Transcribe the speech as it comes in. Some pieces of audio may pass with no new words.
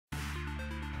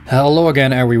Hello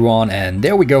again everyone, and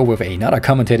there we go with another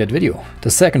commentated video.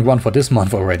 The second one for this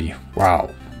month already. Wow.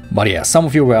 But yeah, some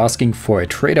of you were asking for a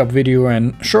trade-up video,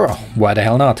 and sure, why the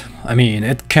hell not? I mean,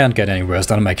 it can't get any worse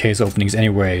than my case openings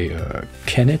anyway,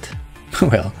 can it?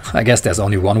 Well, I guess there's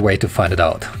only one way to find it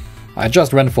out. I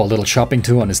just went for a little shopping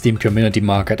tour on the Steam community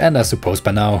market, and I suppose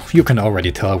by now you can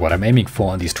already tell what I'm aiming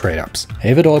for on these trade-ups.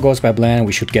 If it all goes by plan,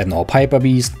 we should get an all-Piper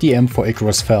Beast, the M for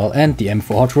Icarus Fell, and the M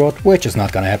for Hot Rod, which is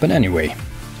not gonna happen anyway.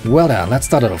 Well then, let's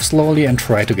start it off slowly and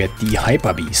try to get the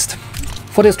Hyper Beast.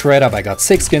 For this trade-up I got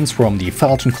 6 skins from the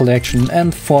Falchion collection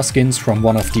and 4 skins from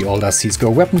one of the older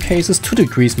CSGO weapon cases to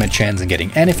decrease my chance in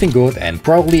getting anything good, and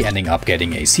probably ending up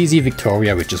getting a CZ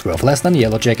Victoria, which is worth less than the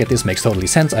Yellow Jacket. This makes totally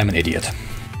sense, I'm an idiot.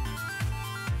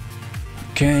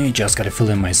 Okay, just gotta fill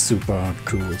in my super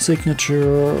cool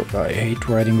signature. I hate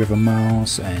writing with a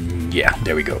mouse, and yeah,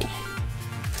 there we go.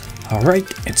 Alright,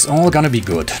 it's all gonna be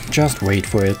good. Just wait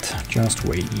for it. Just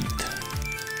wait.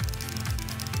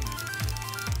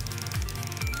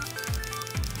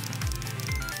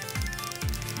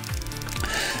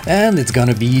 And it's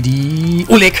gonna be the...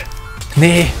 Ulik!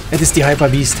 Nee, it is the Hyper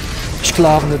Beast. Ich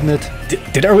glaube nicht.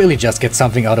 Did I really just get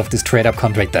something out of this trade-up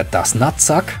contract that does not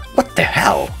suck? What the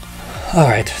hell?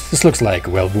 Alright, this looks like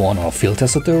well-worn or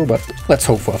field-tested though, but let's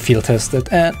hope for a field-tested,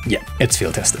 and yeah, it's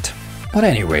field-tested. But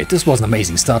anyway, this was an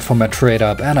amazing start for my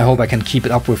trade-up, and I hope I can keep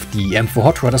it up with the M for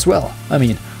Hot Rod as well. I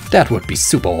mean, that would be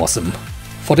super awesome.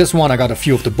 For this one I got a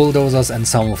few of the Bulldozers and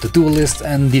some of the Duelists,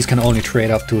 and these can only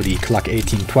trade up to the Cluck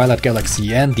 18 Twilight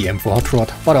Galaxy and the M for Hot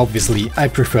Rod, but obviously I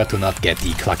prefer to not get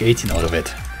the Cluck 18 out of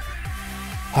it.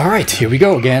 Alright, here we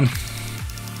go again.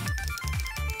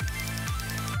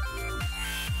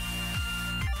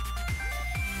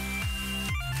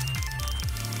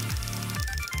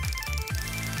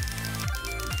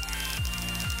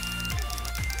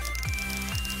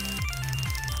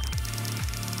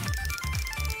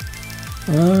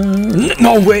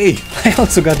 No way! I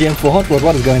also got the M for Hot Rod,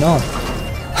 what is going on?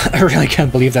 I really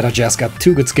can't believe that I just got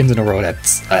 2 good skins in a row,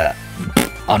 that's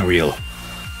unreal.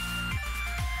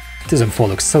 This M4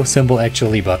 looks so simple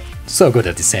actually, but so good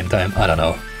at the same time, I don't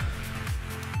know.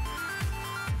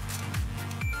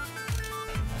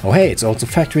 Oh hey, it's also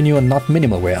factory new and not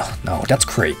minimal wear. Now that's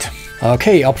great.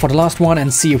 Okay, up for the last one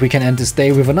and see if we can end this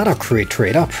day with another great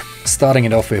trade up. Starting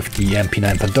it off with the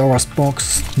MP9 Pandora's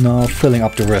box, now filling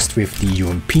up the rest with the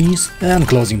UMPs, and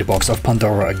closing the box of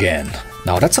Pandora again.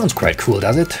 Now that sounds quite cool,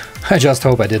 does it? I just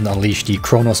hope I didn't unleash the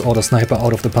Kronos Auto Sniper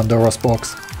out of the Pandora's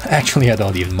box. Actually, I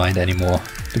don't even mind anymore.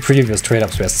 The previous trade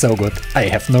ups were so good, I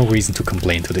have no reason to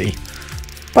complain today.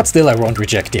 But still, I won't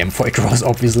reject the M for Icarus,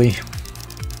 obviously.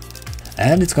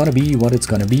 And it's gonna be what it's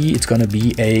gonna be. It's gonna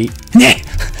be a... Nee!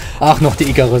 Ach, noch die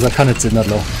Icarus, kann nicht sein,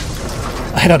 lo.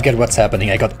 I don't get what's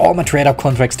happening. I got all my trade-up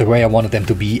contracts the way I wanted them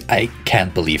to be. I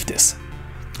can't believe this.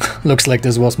 Looks like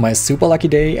this was my super lucky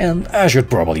day, and I should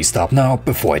probably stop now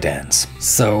before it ends.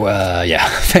 So yeah,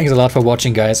 thanks a lot for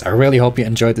watching guys. I really hope you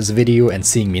enjoyed this video and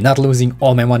seeing me not losing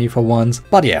all my money for once.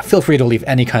 But yeah, feel free to leave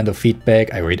any kind of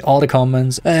feedback. I read all the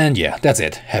comments, and yeah, that's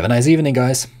it. Have a nice evening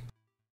guys.